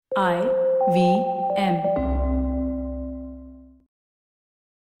IVM.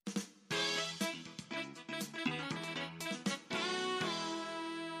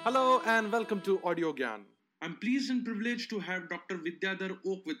 Hello and welcome to Audio Gyan. I'm pleased and privileged to have Dr. Vidyadhar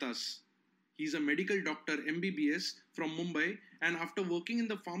Oak with us. He's a medical doctor MBBS from Mumbai, and after working in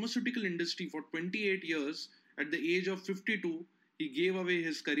the pharmaceutical industry for 28 years, at the age of 52, he gave away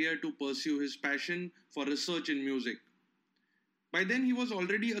his career to pursue his passion for research in music. By then, he was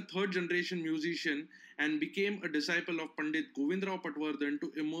already a third generation musician and became a disciple of Pandit Govindrao Patwardhan to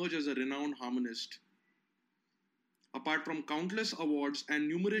emerge as a renowned harmonist. Apart from countless awards and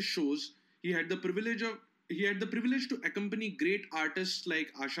numerous shows, he had the privilege to accompany great artists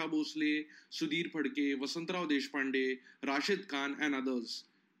like Asha Bhosle, Sudhir Phadke, Vasantrao Deshpande, Rashid Khan, and others.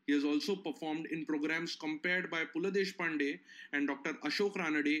 He has also performed in programs compared by Pula Deshpande and Dr. Ashok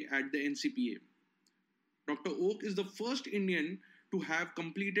Ranade at the NCPA. Dr. Oak is the first Indian to have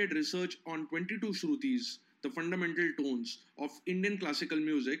completed research on 22 Shrutis, the fundamental tones of Indian classical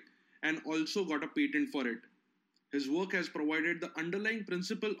music, and also got a patent for it. His work has provided the underlying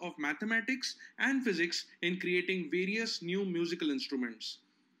principle of mathematics and physics in creating various new musical instruments.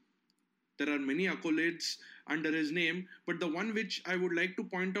 There are many accolades under his name, but the one which I would like to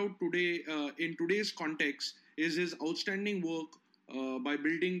point out today in today's context is his outstanding work by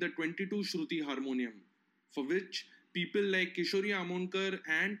building the 22 Shruti harmonium, for which people like Kishori Amonkar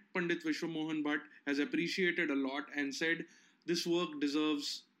and Pandit Vishwamohan Bhatt has appreciated a lot and said this work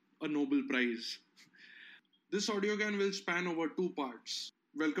deserves a Nobel Prize. This audiogram will span over two parts.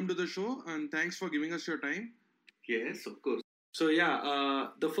 Welcome to the show and thanks for giving us your time. Yes, of course. So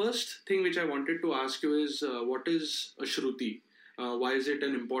the first thing which I wanted to ask you is what is a Shruti? Why is it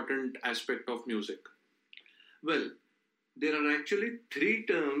an important aspect of music? Well, there are actually three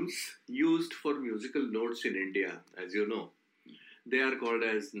terms used for musical notes in India, as you know. They are called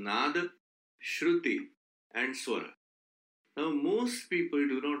as Nada, Shruti, and Swara. Now, most people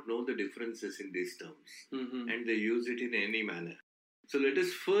do not know the differences in these terms and they use it in any manner. So, let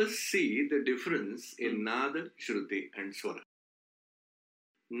us first see the difference in Nada, Shruti, and Swara.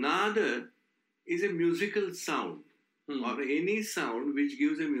 Nada is a musical sound or any sound which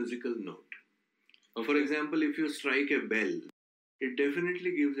gives a musical note. Okay. For example, if you strike a bell, it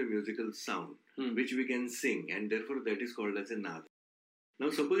definitely gives a musical sound which we can sing, and therefore that is called as a nada. Now,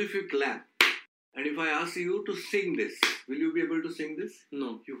 suppose if you clap and if I ask you to sing this, will you be able to sing this?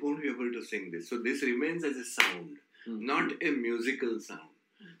 No. You won't be able to sing this. So, this remains as a sound, not a musical sound.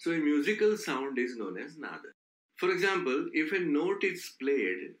 So, a musical sound is known as nada. For example, if a note is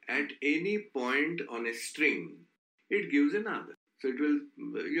played at any point on a string, it gives a nada. So, it will,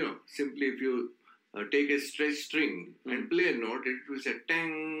 simply if you take a stretched string and play a note, it will say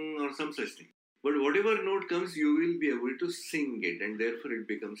tang or some such thing. But whatever note comes, you will be able to sing it, and therefore it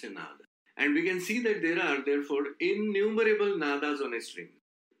becomes a nada. And we can see that there are therefore innumerable nadas on a string.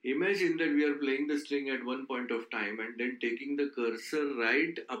 Imagine that we are playing the string at one point of time and then taking the cursor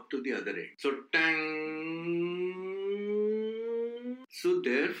right up to the other end. So tang. So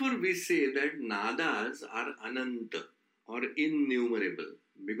therefore we say that nadas are ananta or innumerable.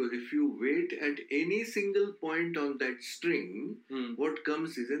 Because if you wait at any single point on that string, what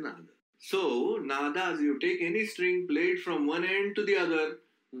comes is a nada. So, nadas, you take any string, play it from one end to the other,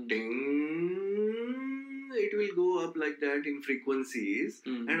 ding, it will go up like that in frequencies,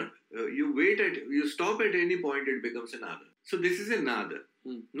 and you stop at any point, it becomes a nada. So, this is a nada.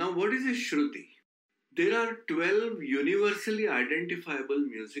 Now, what is a shruti? There are 12 universally identifiable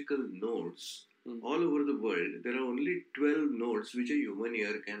musical notes. All over the world, there are only 12 notes which a human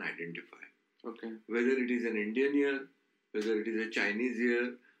ear can identify. Okay. Whether it is an Indian ear, whether it is a Chinese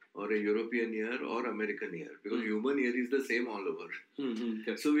ear, or a European ear, or American ear, because human ear is the same all over.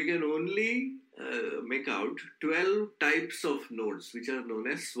 Okay. So we can only make out 12 types of notes which are known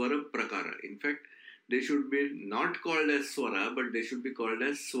as Swara Prakara. In fact, they should be not called as Swara, but they should be called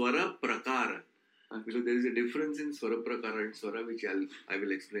as Swara Prakara. Because there is a difference in Swara Prakara and Swara, which I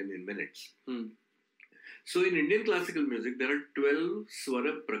will explain in minutes. So in Indian classical music, there are 12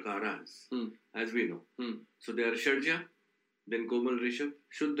 Swara Prakaras, as we know. So they are Shadja, then Komal Rishabh,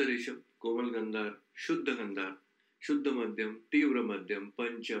 Shuddha Rishabh, Komal Gandhar, Shuddha Gandhar, Shuddha Madhyam, Tivra Madhyam,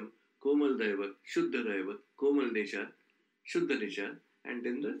 Pancham, Komal Daivat, Shuddha Daivat, Komal Nishad, Shuddha Nishad, and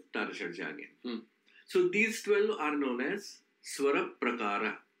then the Tara Shadja again. So these 12 are known as Swara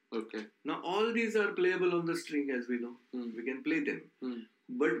Prakara. Okay. Now all these are playable on the string, as we know. We can play them.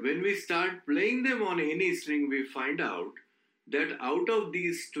 But when we start playing them on any string, we find out that out of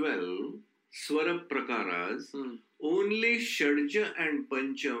these 12 Swara Prakaras, only Shadja and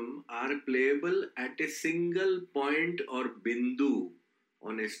Pancham are playable at a single point or bindu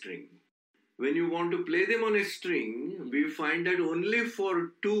on a string. When you want to play them on a string, we find that only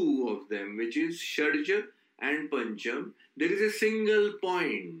for two of them, which is Shadja and Pancham, there is a single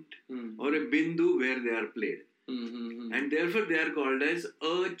point or a bindu where they are played. And therefore they are called as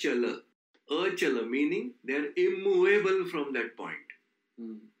achala. Achala meaning they are immovable from that point.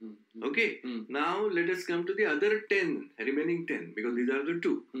 Okay, now let us come to the other 10, remaining 10, because these are the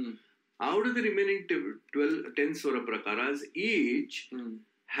two. Out of the remaining 10 Swara Prakaras, each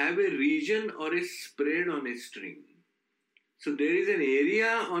have a region or a spread on a string. So there is an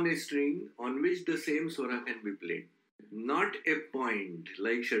area on a string on which the same Swara can be played. Not a point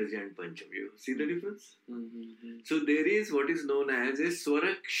like Shadja and Pancham. You see the difference? So there is what is known as a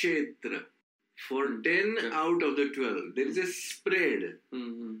Swara Kshetra. For 10 out of the 12, there is a spread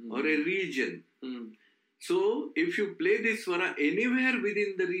or a region. So if you play this Swara anywhere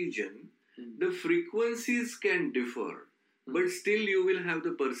within the region, the frequencies can differ, but still you will have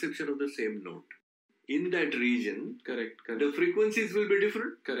the perception of the same note. In that region, the frequencies will be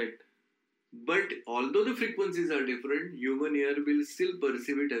different. But although the frequencies are different, human ear will still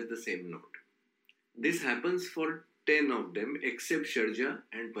perceive it as the same note. This happens for 10 of them except Shadja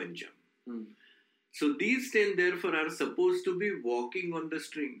and Pancham. So these 10 therefore are supposed to be walking on the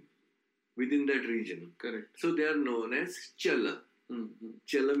string within that region. So they are known as Chala.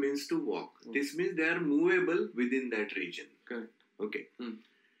 Chala means to walk. This means they are movable within that region. Okay.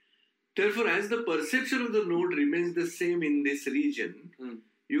 Therefore, as the perception of the note remains the same in this region,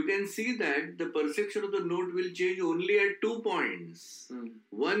 you can see that the perception of the note will change only at 2 points.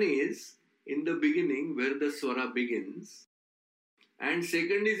 One is in the beginning where the Swara begins, and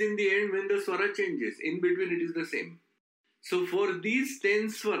second is in the end when the Swara changes. In between it is the same. So for these 10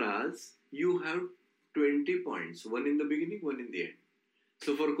 Swaras, you have 20 points. One in the beginning, one in the end.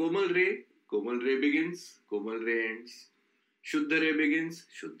 So for Komal Re begins, Komal Re ends. Shuddha Re begins,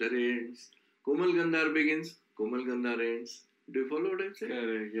 Shuddha Re ends. Komal Gandhar begins, Komal Gandhar ends. Do you follow what I'm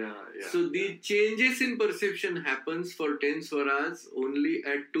saying? So the changes in perception happens for 10 Swaras only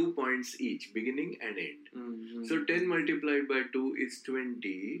at 2 points each, beginning and end. So 10 multiplied by 2 is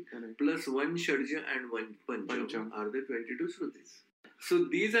 20, plus 1 Shadja and 1 Pancham are the 22 Shrutis. So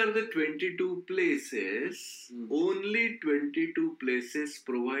these are the 22 places, only 22 places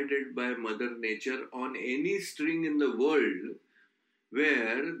provided by Mother Nature on any string in the world,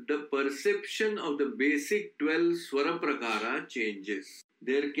 where the perception of the basic 12 Swara Prakara changes.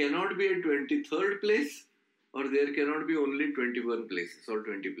 There cannot be a 23rd place, or there cannot be only 21 places or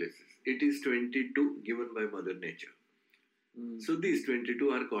 20 places. It is 22 given by Mother Nature. So these 22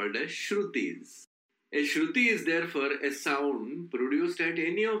 are called as Shrutis. A Shruti is therefore a sound produced at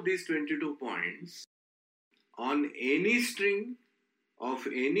any of these 22 points on any string of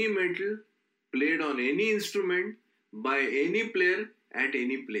any metal, played on any instrument, by any player at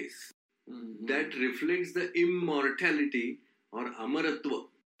any place. That reflects the immortality or amaratva.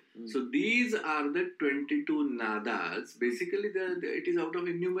 So these are the 22 nadas. Basically, it is out of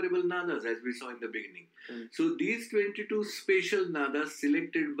innumerable nadas, as we saw in the beginning. So these 22 special nadas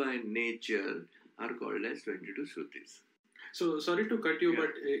selected by nature are called as 22 Shrutis. So, sorry to cut you,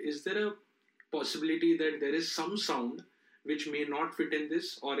 but is there a possibility that there is some sound which may not fit in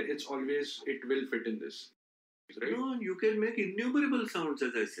this, or it will fit in this? Right? No, you can make innumerable sounds,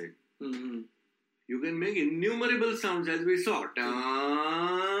 as I said. You can make innumerable sounds, as we saw. You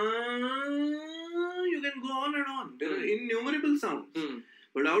can go on and on. There are innumerable sounds.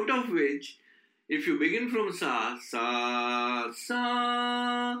 But out of which, if you begin from sa, sa,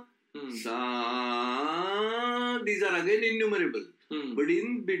 sa, sa, these are again innumerable. But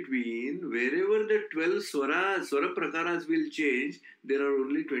in between, wherever the 12 Swara Prakaras will change, there are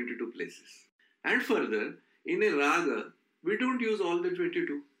only 22 places. And further, in a raga, we don't use all the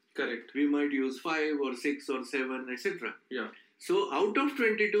 22. Correct. We might use 5 or 6 or 7, etc. So out of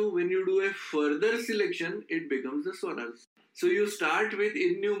 22, when you do a further selection, it becomes the Swaras. So you start with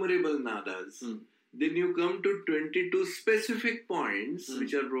innumerable nadas. Then you come to 22 specific points,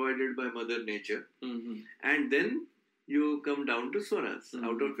 which are provided by Mother Nature. And then you come down to Swaras.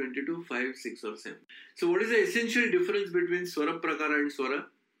 Out of 22, 5, 6 or 7. So what is the essential difference between Swara Prakara and Swara?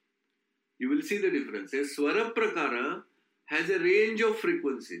 You will see the difference. A Swara Prakara has a range of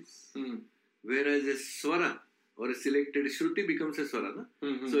frequencies, whereas a Swara or a selected Shruti becomes a Swara.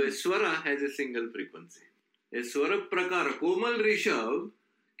 So a Swara has a single frequency. A Swara Prakara, Komal Rishabh,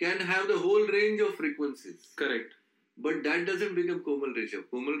 can have the whole range of frequencies. Correct. But that doesn't become Komal Rishabh.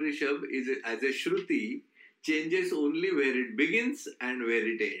 Komal Rishabh is as a Shruti, changes only where it begins and where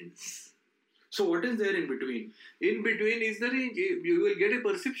it ends. So what is there in between? In between is the range. You will get a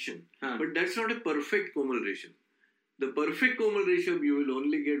perception. But that's not a perfect Komal Rishabh. The perfect Komal Rishabh you will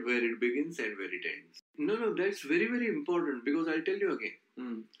only get where it begins and where it ends. No, that's very, very important, because I'll tell you again.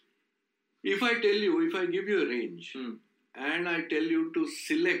 If I give you a range and I tell you to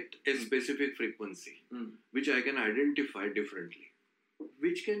select a specific frequency, which I can identify differently,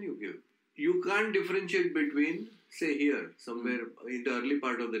 which can you give? You can't differentiate between, say here, somewhere in the early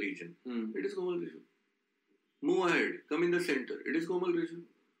part of the region. It is Komal Rishabh. Move ahead, come in the center. It is Komal Rishabh.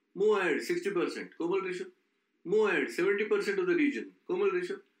 Move ahead, 60%. Komal Rishabh. Move ahead, 70% of the region. Komal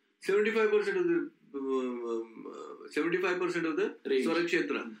Rishabh. 75% of the 75% of the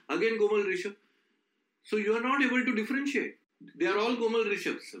Swarakshetra. Again Komal Rishabh. So you are not able to differentiate. They are all Komal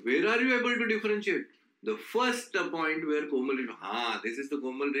Rishabhs. Where are you able to differentiate? The first point where Komal Rishabh, this is the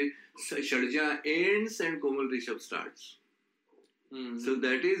Komal Rishabh, Shadja ends and Komal Rishabh starts. So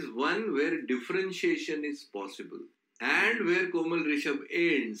that is one where differentiation is possible. And where Komal Rishabh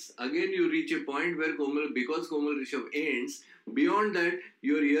ends, again you reach a point where because Komal Rishabh ends, beyond that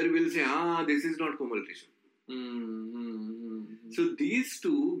your ear will say, this is not Komal Rishabh. So these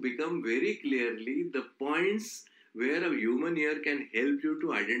two become very clearly the points where a human ear can help you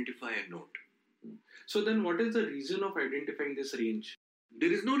to identify a note. So then what is the reason of identifying this range?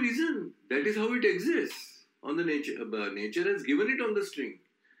 There is no reason. That is how it exists. On the nature has given it on the string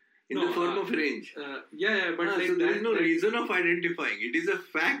in the form of range. But like so there is no reason of identifying. It is a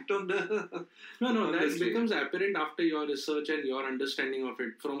fact on the. That becomes apparent after your research and your understanding of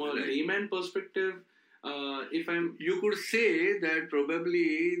it. From a layman perspective, you could say that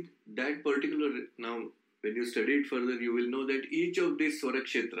probably that particular, now when you study it further, you will know that each of these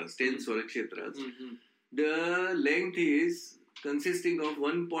Swarakshetras, 10 Swarakshetras, the length is consisting of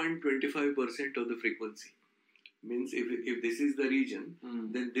 1.25% of the frequency. Means if this is the region,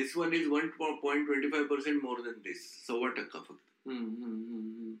 then this one is 1.25% more than this. Savataka.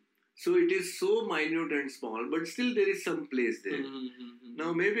 So it is so minute and small, but still there is some place there.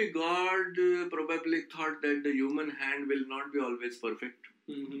 Now maybe God probably thought that the human hand will not be always perfect.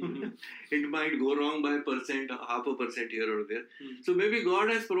 It might go wrong by % 0.5% here or there. So maybe God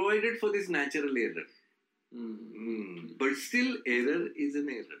has provided for this natural error. But still error is an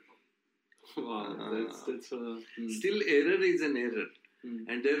error. Wow, Still error is an error.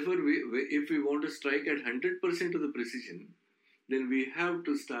 And therefore, if we want to strike at 100% of the precision, then we have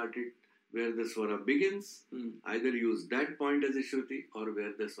to start it where the swara begins, either use that point as a shruti or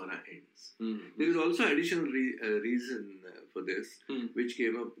where the swara ends. There is also additional reason for this, which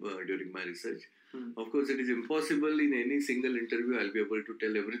came up during my research. Of course, it is impossible in any single interview I'll be able to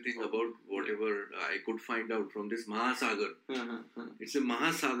tell everything about whatever I could find out from this Mahasagar. It's a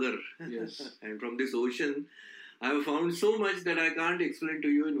Mahasagar. Yes. And from this ocean, I have found so much that I can't explain to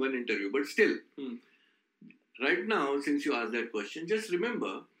you in one interview. But still, right now, since you asked that question, just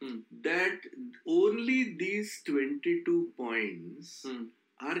remember that only these 22 points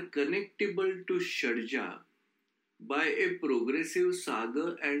are connectable to Shadja by a progressive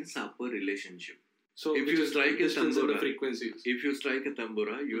Saga and Sapa relationship. So if you strike a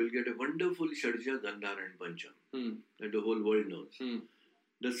tambura, you will get a wonderful Shadja, Gandhara and Pancham that the whole world knows.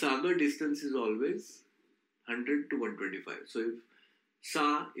 The Saga distance is always 100 to 125. So if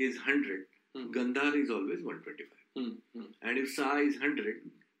Sa is 100, Gandhar is always 125. And if Sa is 100,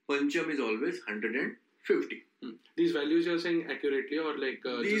 Pancham is always 150. These values you are saying accurately or like...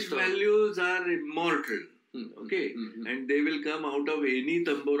 These values are immortal. Okay, and they will come out of any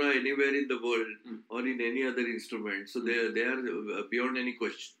tambura anywhere in the world or in any other instrument. So they are beyond any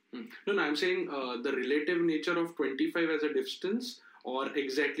question. No, I'm saying the relative nature of 25 as a distance or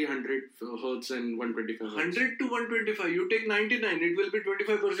exactly 100 hertz and 125 hertz. 100 to 125. You take 99, it will be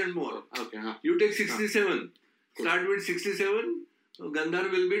 25% more. Okay. You take 67. Start with 67. Gandhar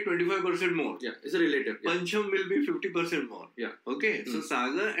will be 25% more. Yeah, it's a relative. Yeah. Pancham will be 50% more. Yeah. Okay, so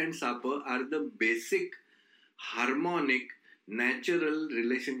Saga and Sapa are the basic harmonic, natural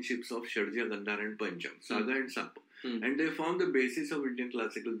relationships of Shadja, Gandhara and Pancham. Saga and Sapa. And they form the basis of Indian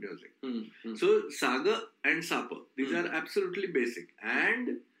classical music. So Saga and Sapa, these are absolutely basic.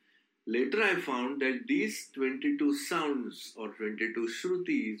 And later I found that these 22 sounds or 22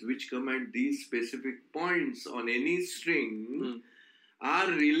 shrutis which come at these specific points on any string are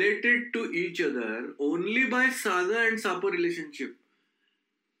related to each other only by Saga and Sapa relationship.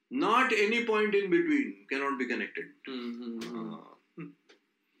 Not any point in between cannot be connected.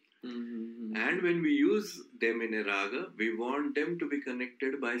 And when we use them in a raga, we want them to be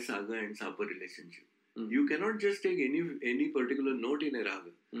connected by Saga and Sapa relationship. You cannot just take any particular note in a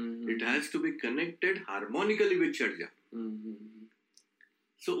raga. It has to be connected harmonically with Shadja.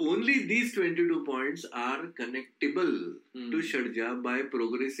 So only these 22 points are connectable to Shadja by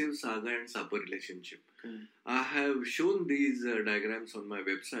progressive saga and sapa relationship. I have shown these diagrams on my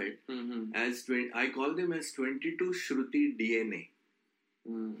website as I call them as 22 Shruti DNA.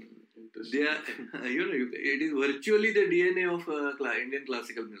 They are, it is virtually the DNA of Indian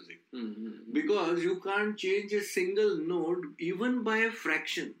classical music. Because you can't change a single note even by a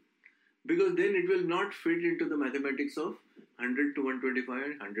fraction. Because then it will not fit into the mathematics of 100 to 125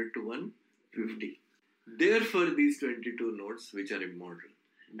 and 100 to 150. Therefore, these 22 notes which are immortal.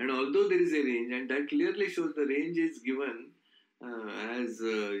 And although there is a range, and that clearly shows the range is given as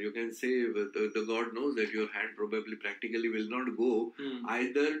you can say, the God knows that your hand probably practically will not go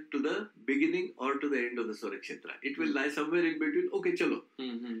either to the beginning or to the end of the Swarakshetra. It will lie somewhere in between. Okay, chalo.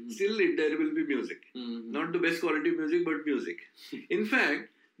 Still, there will be music. Not the best quality music, but music. In fact,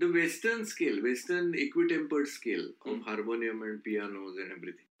 the Western scale, Western equitempered scale of harmonium and pianos and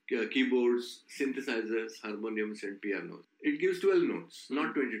everything, keyboards, synthesizers, harmoniums and pianos, it gives 12 notes,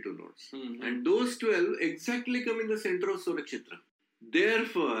 not 22 notes. And those 12 exactly come in the center of Swarakshetra.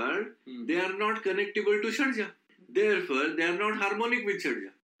 Therefore, they are not connectable to Shadja. Therefore, they are not harmonic with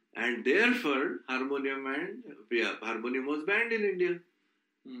Shadja. And therefore, harmonium was banned in India.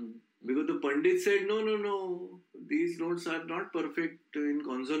 Because the Pandit said, no, these notes are not perfect in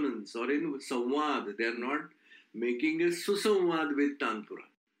consonance or in samvad. They are not making a susamvad with Tanpura.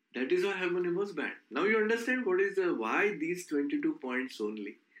 That is why harmonium was banned. Now you understand why these 22 points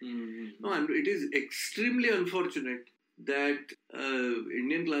only. No, and it is extremely unfortunate that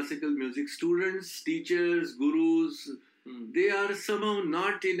Indian classical music students, teachers, gurus, they are somehow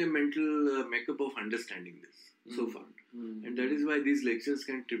not in a mental makeup of understanding this so far. And that is why these lectures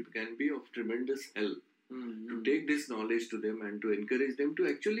can be of tremendous help to take this knowledge to them and to encourage them to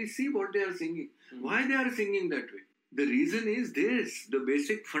actually see what they are singing, why they are singing that way. The reason is this, the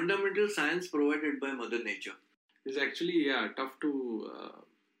basic fundamental science provided by Mother Nature. It's actually, tough to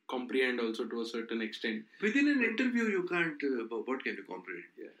comprehend also to a certain extent. Within an interview, you can't, what can you comprehend?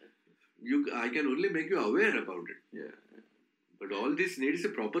 I can only make you aware about it. But all this needs a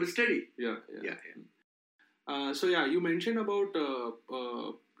proper study. So you mentioned about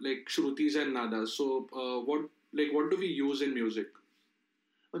like Shrutis and Nadas. So what do we use in music?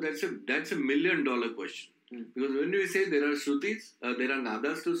 Oh, that's a $1 million question. Because when we say there are Shrutis, there are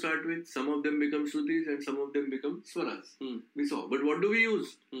Nadas to start with, some of them become Shrutis and some of them become Swaras. We saw. But what do we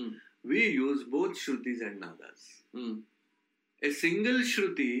use? We use both Shrutis and Nadas. A single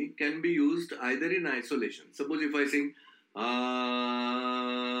Shruti can be used either in isolation. Suppose if I sing,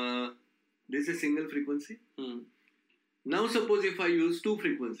 this is a single frequency. Now suppose if I use two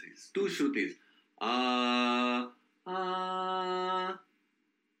frequencies, two Shrutis,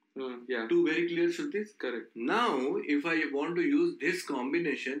 two very clear Shrutis. Correct. Now, if I want to use this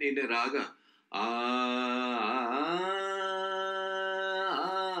combination in a raga,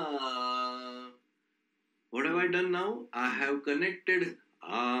 what have I done now? I have connected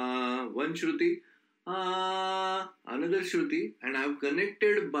one Shruti, another Shruti, and I have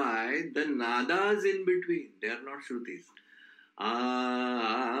connected by the nadas in between. They are not Shrutis.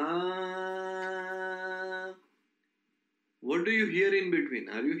 What do you hear in between?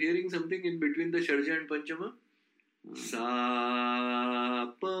 Are you hearing something in between the Shadja and Panchama?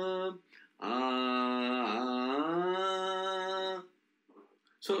 Sa, pa,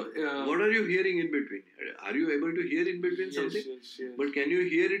 So, what are you hearing in between? Are you able to hear in between something? Yes. But can you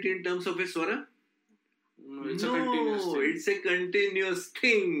hear it in terms of a swara? No, it's a continuous thing. It's a continuous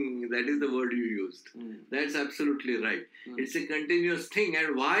thing. That is the word you used. That's absolutely right. It's a continuous thing.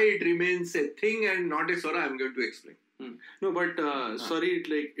 And why it remains a thing and not a swara, I'm going to explain. No, but sorry,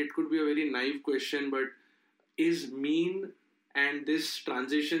 it could be a very naive question, but is mean and this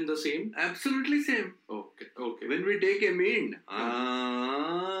transition the same? Absolutely same. Okay. When we take a mean,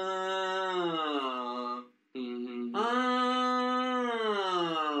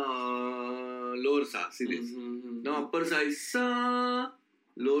 lower sa, see this. Now upper sa is sa,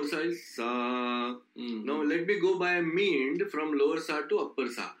 lower sa is sa. Now let me go by a mean from lower sa to upper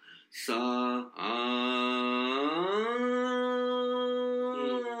sa. Sa,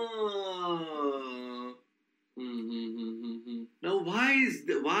 Now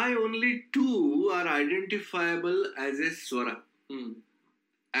why only two are identifiable as a swara?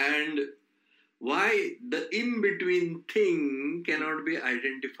 And why the in-between thing cannot be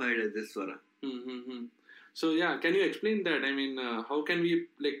identified as a swara? So can you explain that? I mean, how can we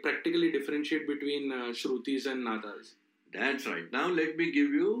practically differentiate between Shrutis and Nadas? That's right. Now let me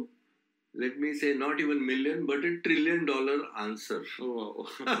give you let me say, not even million, but $1 trillion answer. Oh,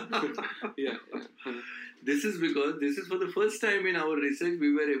 wow. Yeah. This is because this is for the first time in our research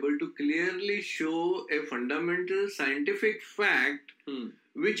we were able to clearly show a fundamental scientific fact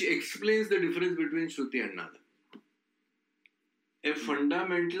which explains the difference between Shruti and Nada. A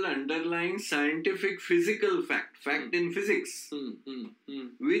fundamental underlying scientific physical fact in physics,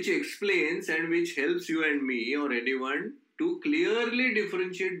 which explains and which helps you and me or anyone to clearly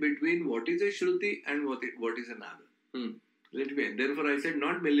differentiate between what is a Shruti and what is a Nada. Therefore I said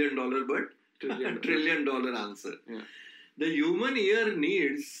not $1 million but $1 trillion answer. Yeah. The human ear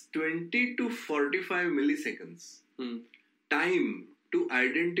needs 20 to 45 milliseconds time to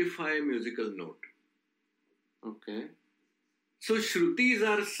identify a musical note. Okay. So Shrutis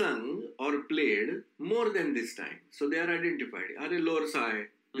are sung or played more than this time. So they are identified. Are lower sa hai,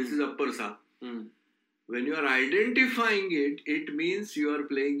 this is upper sa. When you are identifying it, it means you are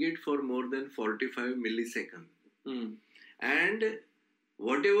playing it for more than 45 milliseconds. And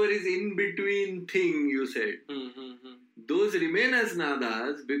whatever is in between thing you said, those remain as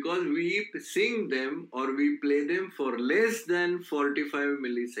nadas because we sing them or we play them for less than 45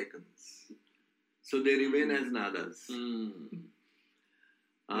 milliseconds. So they remain as nadas.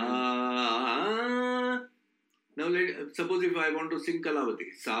 Now suppose if I want to sing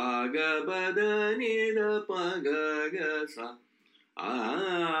Kalavati. Sa ga ba da ni da pa ga ga sa.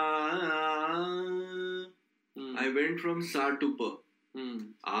 I went from sa to pa.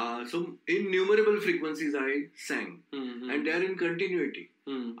 So innumerable frequencies I sang. And they are in continuity.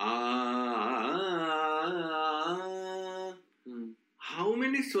 How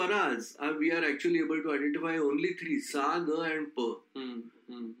many swaras we are actually able to identify? Only 3. Sa, ga and pa.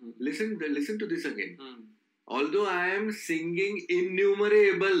 Listen to this again. Although I am singing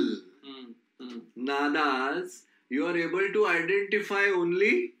innumerable nadas, you are able to identify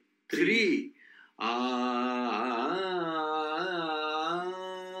only 3.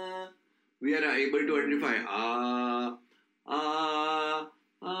 We are able to identify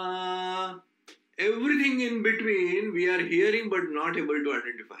everything in between we are hearing but not able to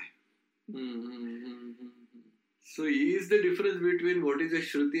identify. So is the difference between what is a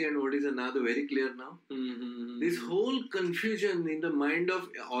Shruti and what is a Nada very clear now? This whole confusion in the mind of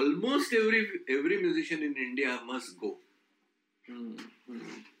almost every musician in India must go.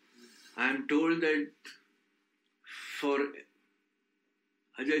 I am told that for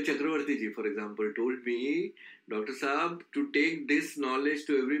Ajay Chakravarti ji, for example, told me, Dr. Saab, to take this knowledge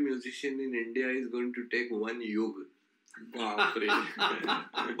to every musician in India is going to take 1 yug. But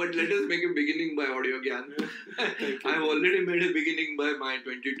let us make a beginning by Audio Gyan. I have already made a beginning by my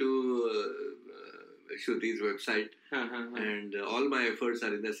 22 Shrutis website, and all my efforts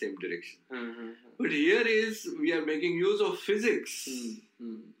are in the same direction. But here is, we are making use of physics,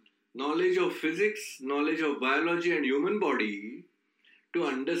 knowledge of physics, knowledge of biology and human body to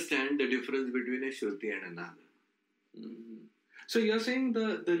understand the difference between a Shruti and a Nada. So you're saying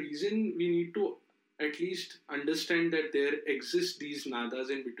the reason we need to at least understand that there exist these nadas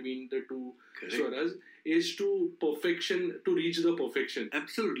in between the two swaras is to reach the perfection.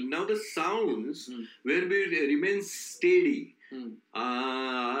 Absolutely. Now the sounds where we remain steady.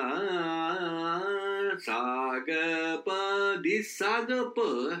 Saga pa. These saga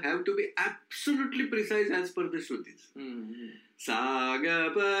pa have to be absolutely precise as per the Shrutis.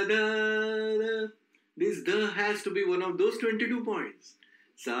 Saga pa da. This da has to be one of those 22 points.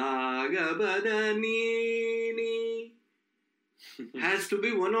 Saga pa da ni ni has to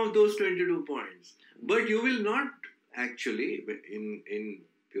be one of those 22 points. But you will not actually, in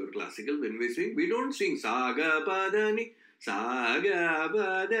pure classical, when we sing, we don't sing Saga pa da ni, Saga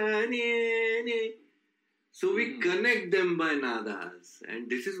pa da ni ni. So we connect them by nadas, and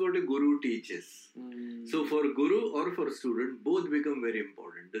this is what a guru teaches. So for guru or for student, both become very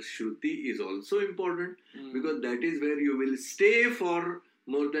important. The Shruti is also important because that is where you will stay for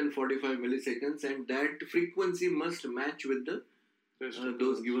more than 45 milliseconds, and that frequency must match with the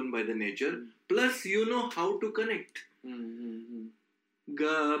those given by the nature. Plus, you know how to connect.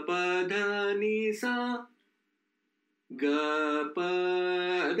 Ga pa dha ni sa, ga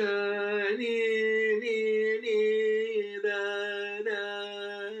pa da ni ni ni da da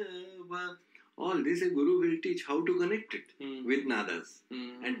ba. All this a guru will teach how to connect it with nadas,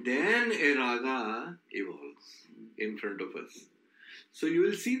 and then a raga evolves in front of us. So you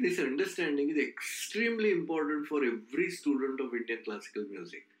will see this understanding is extremely important for every student of Indian classical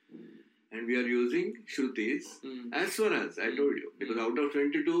music. And we are using Shrutis as swaras, I told you. Because out of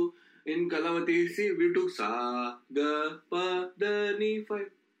 22 in Kalavati, see, we took Sa, Ga, Pa, Da, Ni, 5.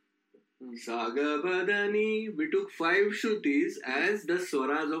 Sa, Ga, Pa, Da, Ni. We took 5 Shrutis as the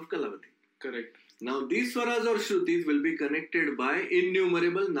swaras of Kalavati. Correct. Now these swaras or shrutis will be connected by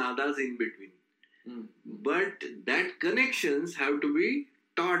innumerable nadas in between. But that connections have to be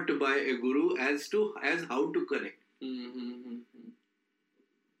taught by a guru as how to connect.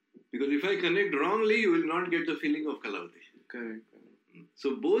 Because if I connect wrongly, you will not get the feeling of Kalavati. Correct.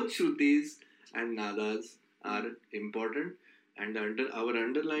 So both shrutis and nadas are important, and our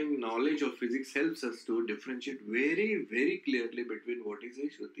underlying knowledge of physics helps us to differentiate very, very clearly between what is a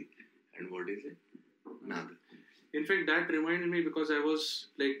shruti and what is a nada. In fact, that reminded me because I was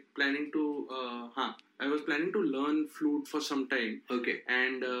planning to learn flute for some time. Okay.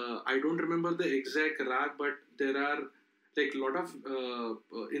 And I don't remember the exact rag, but there are lot of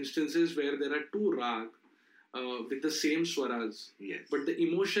instances where there are two rag with the same swaras. Yes. But the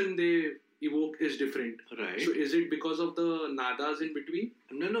emotion they evoke is different. Right. So is it because of the nadas in between?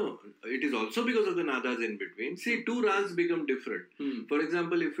 No. It is also because of the nadas in between. See, two rags become different. For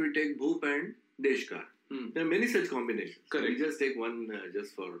example, if we take Bhoop and Deshkar, there are many such combinations. Correct. We just take one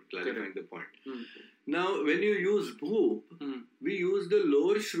just for clarifying the point. Hmm. Now, when you use Bhoop, we use the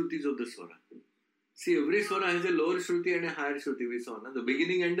lower shrutis of the swara. See, every swara has a lower shruti and a higher shruti. We saw, na? The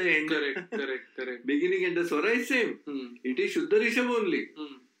beginning and the end. Correct. Beginning and the swara is same. It is Shuddha Rishabh only.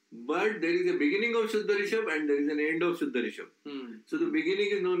 But there is a beginning of Shuddha Rishabh and there is an end of Shuddha Rishabh. So the beginning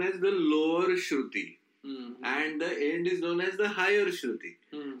is known as the lower shruti. And the end is known as the higher shruti.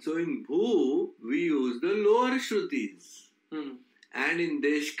 So in Bhu, we use the lower shrutis. And in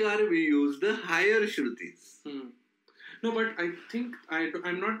Deshkar, we use the higher shrutis. No, but I think,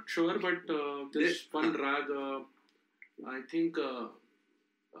 I'm not sure, but this one rag, I think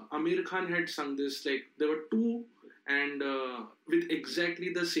Amir Khan had sung this, there were two and with exactly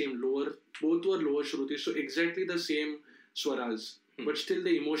the same both were lower shrutis, so exactly the same swaras. But still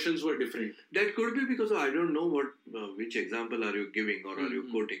the emotions were different. That could be because I don't know which example are you giving or are you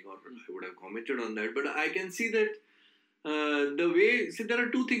quoting, or I would have commented on that. But I can see that there are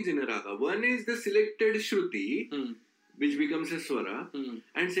two things in a raga. One is the selected shruti, which becomes a swara.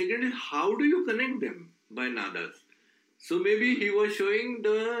 And second is how do you connect them by nadas. So maybe he was showing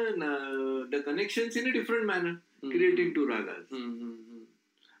the connections in a different manner, creating two ragas.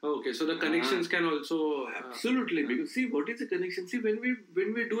 Okay, so the connections can also... Absolutely, because see, what is the connection? See, when we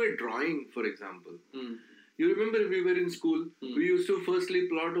do a drawing, for example, you remember we were in school, we used to firstly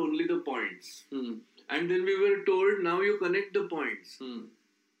plot only the points. And then we were told, now you connect the points.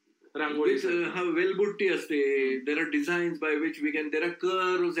 Rangoli. Velbutti aste, there are designs by which there are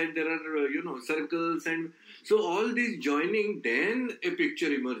curves and there are, circles. And so all these joining, then a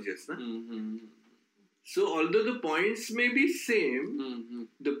picture emerges. So although the points may be same,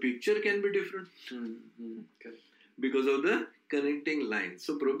 the picture can be different because of the connecting lines.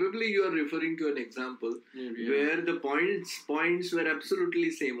 So probably you are referring to an example where the points were absolutely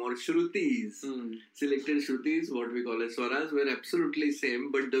same, or shrutis, selected shrutis, what we call as swaras, were absolutely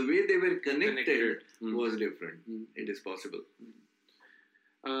same, but the way they were connected was different. It is possible.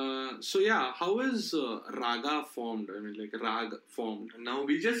 How is raga formed? Rag formed. Now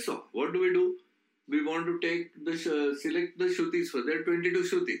we just saw. What do? We want to take select the shrutis first. There are 22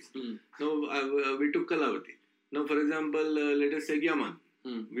 shrutis. Now we took Kalavati. Now, for example, let us take Yaman.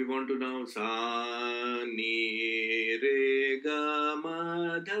 We want to now sa ni re ga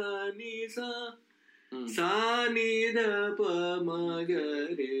ma dha ni sa ni da pa ma ga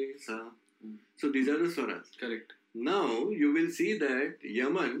re sa. So these are the swaras. Correct. Now you will see that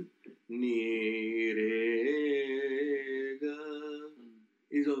Yaman ni re ga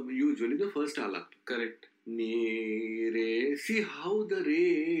is usually the first alap. Correct. Ni re. See how the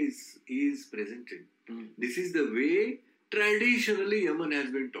re is presented. This is the way traditionally Yaman has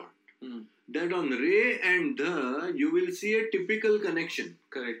been taught. That on re and the you will see a typical connection.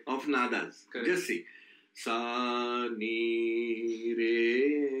 Correct. Of nadas. Correct. Just see. Sa ni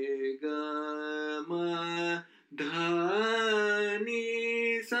re ga ma dha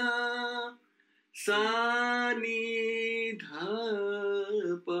ni sa sa ni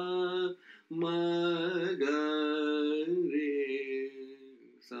dha pa ma ga re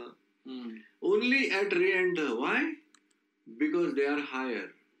sa. Only at re and the. Why? Because they are higher.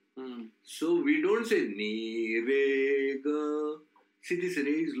 So we don't say ni re ga. See, this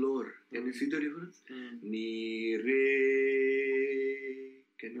re is lower. Can you see the difference? Ni re.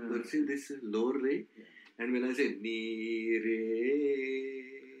 Can you perceive this lower re? Yeah. And when I say ni re.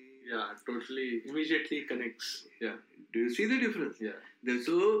 Yeah, totally. Immediately connects. Yeah. Do you see the difference? Yeah.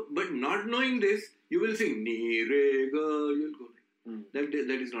 So, but not knowing this, you will sing ni re ga. You'll go like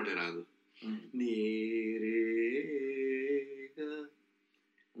that is not a raga. Ni re ga.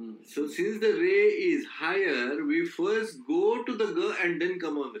 So since the re is higher, we first go to the ga and then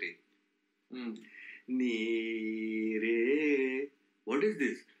come on re. Ni re. What is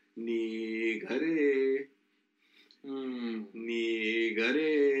this? Ni gare. Ni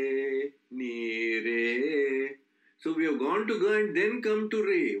gare. Ni re. So we have gone to ga and then come to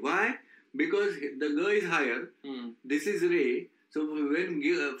re. Why? Because the ga is higher. This is re. So when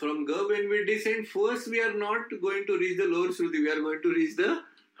from ga when we descend, first we are not going to reach the lower shruti. We are going to reach the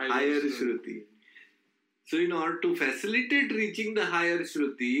higher shruti. So in order to facilitate reaching the higher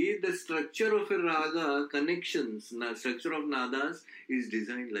shruti, the structure of a raga connections, structure of nadas is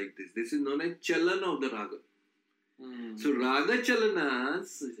designed like this. This is known as chalan of the raga. So raga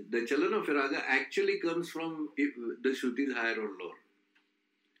chalanas, the chalan of a raga actually comes from the shruti is higher or lower.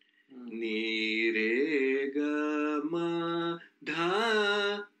 Ni re ga ma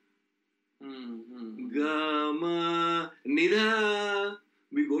dha ga ma nidha.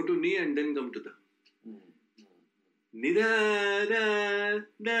 We go to ni and then come to the. Nida, da,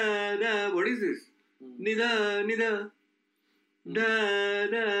 da, da. What is this? Nida, nida. Da,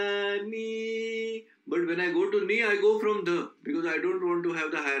 da, ni. But when I go to ni, I go from the, because I don't want to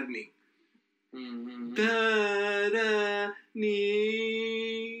have the higher ni. Da, da,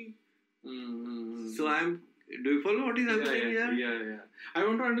 ni. So do you follow what is happening here? Yeah. I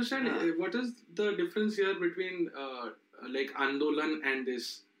want to understand what is the difference here between like Andolan and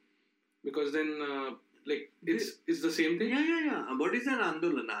this? Because then it's the same thing? Yeah. What is an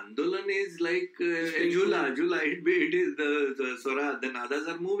Andolan? Andolan is like Jula. It is the Swara, the nadas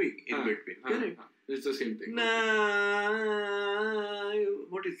are moving in between. Correct? It's the same thing.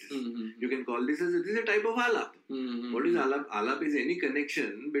 What is this? You can call this as a type of alap. What is alap? Alap is any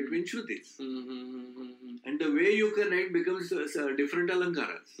connection between shrutis. And the way you connect becomes different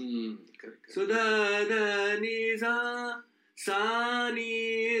alankaras. Correct. So da ni sa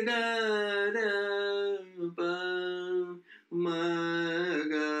ni da pa ma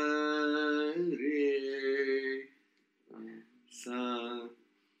ga re sa.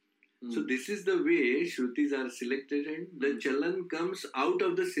 So this is the way shrutis are selected and the chalan comes out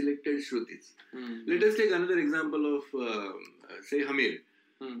of the selected shrutis. Let us take another example of say Hamir.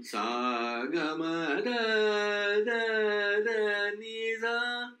 Sa ga ma da ni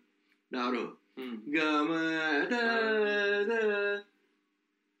sa. Daro. Ga ma da.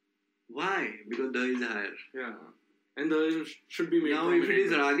 Why? Because da is higher. Yeah. And the should be made. Now if it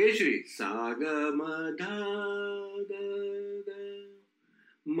is Rageshri, sa ga ma da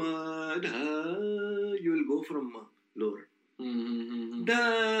ma dha, you will go from lower. Da.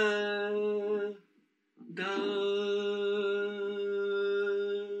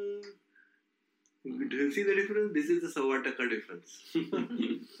 Do you see the difference? This is the Savataka difference.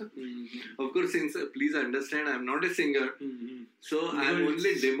 Of course, since please understand, I am not a singer, so I am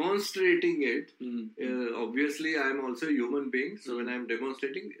only demonstrating it. Obviously, I am also a human being, so when I am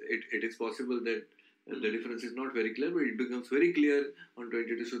demonstrating, it is possible that the difference is not very clear, but it becomes very clear on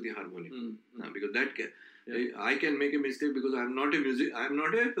 22 Shruti harmonium. Because that I can make a mistake because I am not a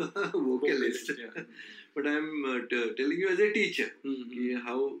vocalist. But I am telling you as a teacher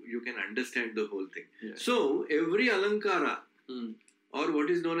how you can understand the whole thing. So every alankara or what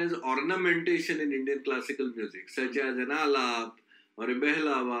is known as ornamentation in Indian classical music, such as an alap or a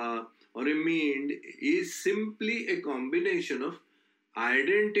behlava or a meend, is simply a combination of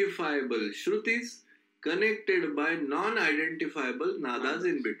identifiable shrutis connected by non-identifiable nadas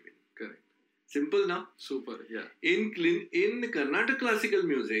in between. Correct. Simple now? Super, yeah. In Carnatic classical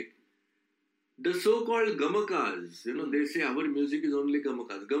music, the so-called gamakas, they say our music is only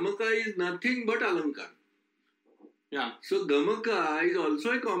gamakas. Gamaka is nothing but alankar. Yeah. So gamaka is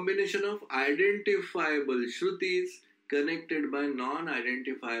also a combination of identifiable shrutis connected by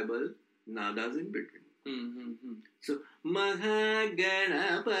non-identifiable nadas in between. So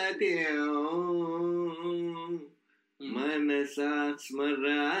Mahaganapatyo Manasa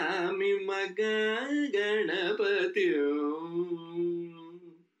Smarami Magaganapatyo.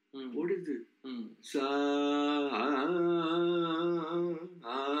 What is it?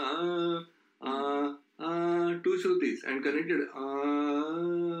 Two shrutis and connected.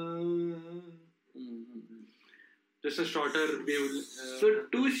 Just a shorter wave. So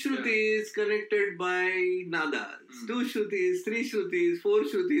two shrutis connected by nadas. Two shrutis, three shrutis, four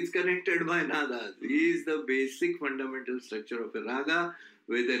shrutis connected by nadas. Is the basic fundamental structure of a raga,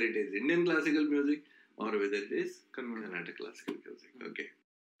 whether it is Indian classical music or whether it is Carnatic classical music. Okay.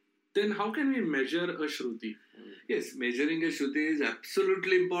 Then how can we measure a shruti? Yes, measuring a shruti is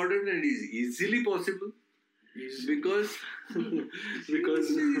absolutely important and is easily possible. Because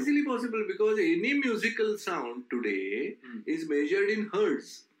easily possible because any musical sound today is measured in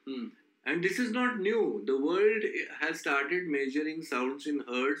hertz. And And this is not new. The world has started measuring sounds in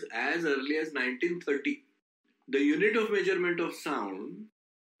hertz as early as 1930. The unit of measurement of sound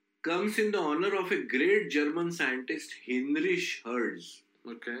comes in the honor of a great German scientist, Heinrich Hertz,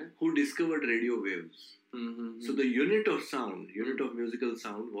 who discovered radio waves. So the unit of sound, unit of musical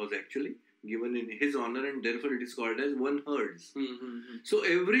sound, was actually given in his honor, and therefore it is called as 1 hertz. So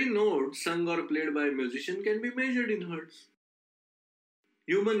every note sung or played by a musician can be measured in hertz.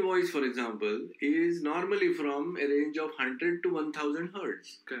 Human voice, for example, is normally from a range of 100 to 1000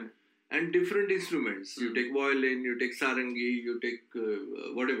 hertz. And different instruments, you take violin, you take sarangi, you take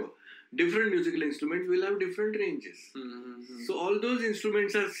whatever, different musical instruments will have different ranges. So all those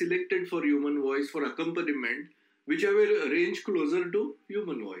instruments are selected for human voice for accompaniment, which have a range closer to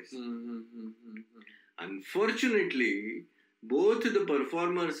human voice. Unfortunately, both the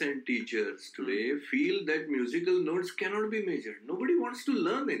performers and teachers today feel that musical notes cannot be measured. Nobody wants to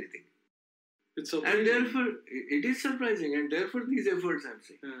learn anything. And therefore, it is surprising, and therefore these efforts I'm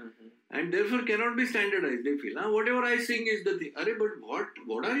saying. And therefore cannot be standardized. They feel, whatever I sing is the thing. But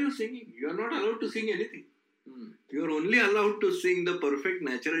what are you singing? You are not allowed to sing anything. You are only allowed to sing the perfect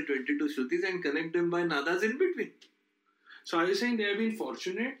natural 22 shrutis and connect them by nadas in between. So are you saying they have been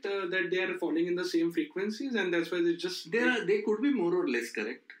fortunate that they are falling in the same frequencies, and that's why they just... They could be more or less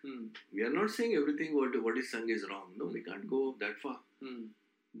correct. We are not saying everything what is sung is wrong. No, we can't go that far.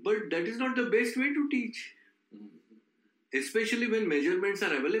 But that is not the best way to teach. Especially when measurements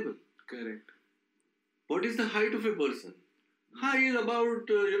are available. Correct. What is the height of a person? Height is about,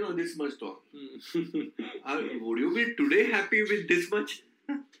 this much tall. Would you be today happy with this much?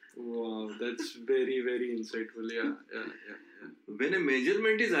 Wow, that's very, very insightful. Yeah. When a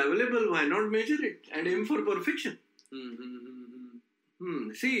measurement is available, why not measure it and aim for perfection?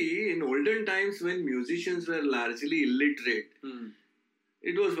 See, in olden times when musicians were largely illiterate,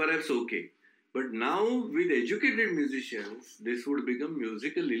 it was perhaps okay. But now, with educated musicians, this would become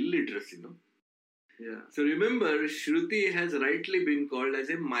musical illiteracy, no? Yeah. So remember, Shruti has rightly been called as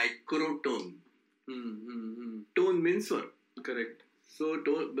a microtone. Tone means svar. Correct. So,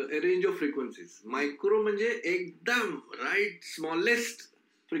 a range of frequencies. Micro manje ekdam, right, smallest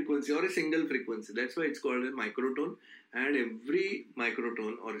frequency or a single frequency. That's why it's called a microtone. And every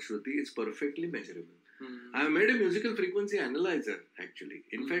microtone or Shruti is perfectly measurable. I have made a musical frequency analyzer, actually.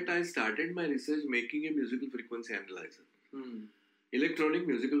 In fact, I started my research making a musical frequency analyzer. Electronic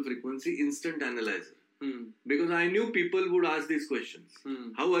musical frequency instant analyzer. Because I knew people would ask these questions.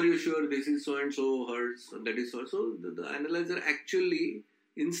 How are you sure this is so and so hertz, that is so? So the analyzer actually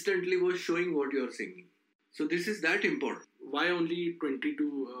instantly was showing what you are singing. So this is that important. Why only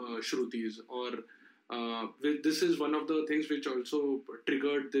 22 Shrutis? Or this is one of the things which also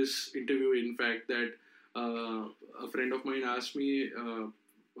triggered this interview, in fact, that a friend of mine asked me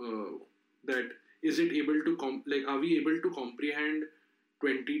that is it able to are we able to comprehend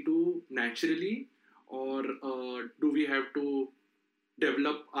 22 naturally, or do we have to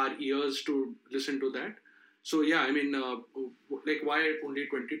develop our ears to listen to that? So yeah, I mean, why only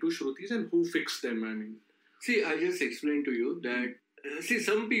 22 Shrutis, and who fixed them? I mean, see, I just explained to you that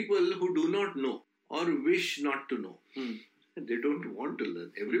some people who do not know or wish not to know. They don't want to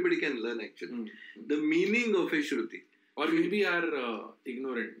learn. Everybody can learn, actually. The meaning of a Shruti. Or maybe are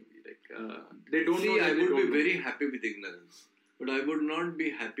ignorant. They don't know. I would be very happy with ignorance. But I would not be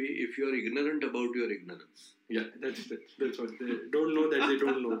happy if you are ignorant about your ignorance. Yeah, that's what they don't know, that they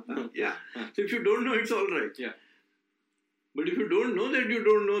don't know. Yeah. So if you don't know, it's all right. Yeah. But if you don't know that you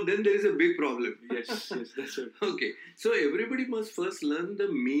don't know, then there is a big problem. Yes, that's it. Okay. So everybody must first learn the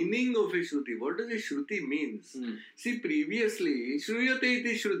meaning of a Shruti. What does a Shruti means? See, previously, Shruyate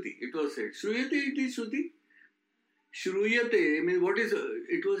iti Shruti, it was said. Shruyate iti Shruti? Shruyate means what is,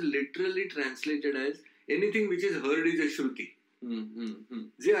 it was literally translated as anything which is heard is a Shruti.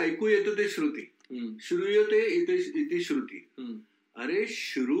 Je aiku yetu te Shruti. Shruyate iti Shruti. Are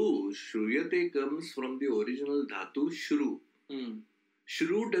shru, shruyate comes from the original dhatu shru.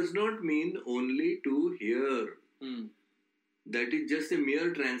 Shru does not mean only to hear. That is just a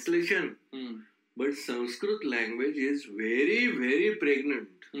mere translation. But Sanskrit language is very, very pregnant.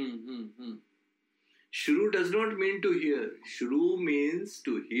 Shru does not mean to hear. Shru means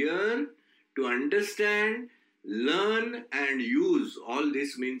to hear, to understand, learn and use. All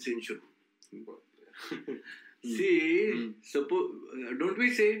this means in Shru. See, suppose, don't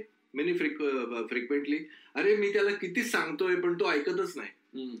we say many frequently, अरे मी त्याला किती सांगतोय पण तो ऐकतच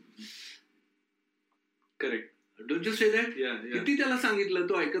नाही. Correct. Don't you say that? Yeah. किती त्याला सांगितलं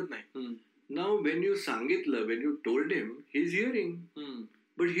तो ऐकत नाही. Now when you सांगितलं, when you told him, he's hearing,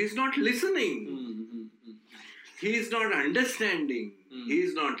 but he's not listening. He is not understanding. he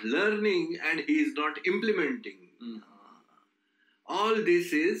is not learning, and he is not implementing. All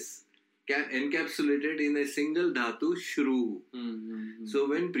this is encapsulated in a single dhatu, shru. So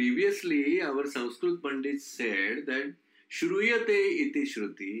when previously our Sanskrit Pandits said that shruyate iti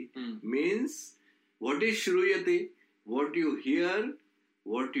shruti means, what is shruyate? What you hear,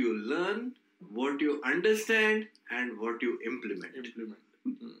 what you learn, what you understand, and what you implement.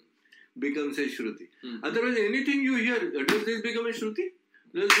 Becomes a shruti. Otherwise, anything you hear, does this become a shruti?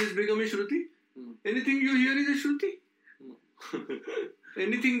 Does this become a shruti? Anything you hear is a shruti.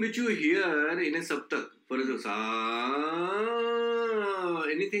 Anything which you hear in a saptak, for example,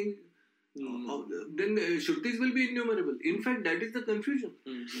 anything, then shrutis will be innumerable. In fact, that is the confusion.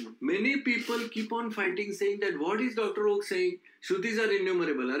 Many people keep on fighting, saying that what is Dr. Oak saying? Shrutis are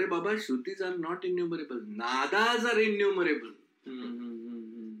innumerable. Arey Baba, shrutis are not innumerable. Nadas are innumerable.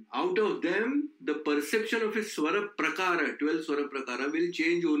 Out of them, the perception of a swara prakara, 12 swara prakara, will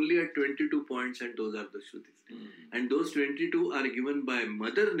change only at 22 points, and those are the shrutis. And those 22 are given by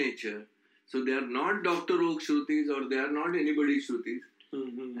Mother Nature. So they are not Dr. Oak shrutis, or they are not anybody's shrutis.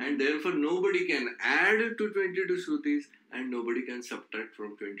 And therefore nobody can add to 22 shrutis, and nobody can subtract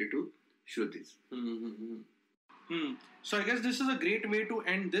from 22 shrutis. So I guess this is a great way to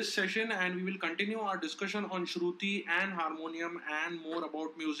end this session, and we will continue our discussion on Shruti and harmonium and more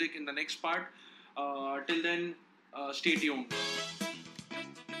about music in the next part. Till then, stay tuned.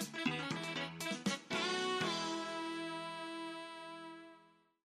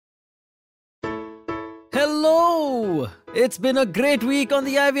 Hello! It's been a great week on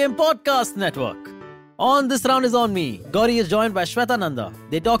the IVM Podcast Network. On This Round Is On Me, Gauri is joined by Shweta Nanda.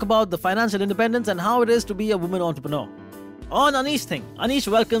 They talk about the financial independence and how it is to be a woman entrepreneur. On Anish Thing, Anish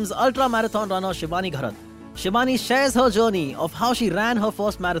welcomes ultra-marathon runner Shivani Gharat. Shivani shares her journey of how she ran her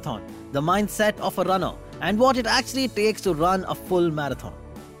first marathon, the mindset of a runner, and what it actually takes to run a full marathon.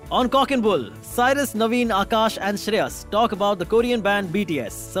 On Cock and Bull, Cyrus, Naveen, Akash and Shreyas talk about the Korean band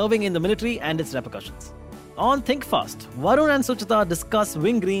BTS serving in the military and its repercussions. On Think Fast, Varun and Suchita discuss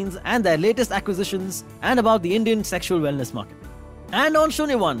Wing Greens and their latest acquisitions and about the Indian sexual wellness market. And on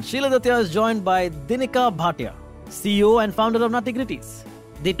Shunya One, Sheila Datya is joined by Dinika Bhatia, CEO and founder of Nuttigritties.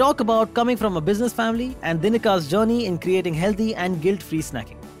 They talk about coming from a business family and Dinika's journey in creating healthy and guilt-free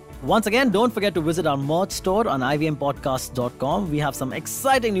snacking. Once again, don't forget to visit our merch store on ivmpodcast.com. We have some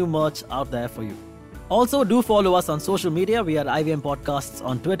exciting new merch out there for you. Also, do follow us on social media. We are IVM Podcasts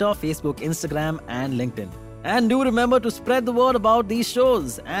on Twitter, Facebook, Instagram, and LinkedIn. And do remember to spread the word about these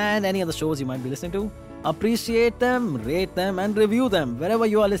shows and any other shows you might be listening to. Appreciate them, rate them, and review them wherever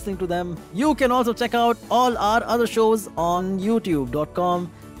you are listening to them. You can also check out all our other shows on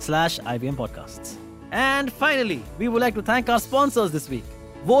youtube.com/IVM Podcasts. And finally, we would like to thank our sponsors this week: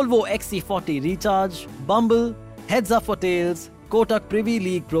 Volvo XC40 Recharge, Bumble, Heads Up for Tails, Kotak Privy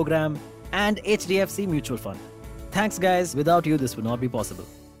League Program, and HDFC Mutual Fund. Thanks guys, without you this would not be possible.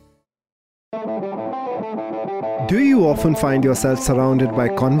 Do you often find yourself surrounded by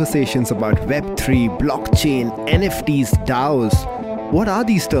conversations about Web3, blockchain, NFTs, DAOs? What are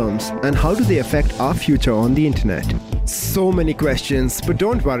these terms and how do they affect our future on the internet? So many questions, but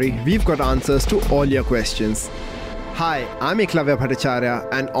don't worry, we've got answers to all your questions. Hi, I'm Eklavya Bhattacharya,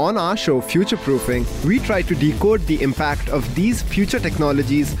 and on our show Future Proofing, we try to decode the impact of these future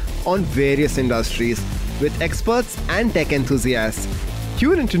technologies on various industries with experts and tech enthusiasts.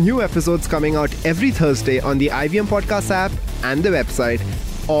 Tune into new episodes coming out every Thursday on the IVM Podcast app and the website,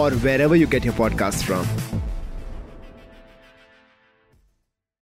 or wherever you get your podcasts from.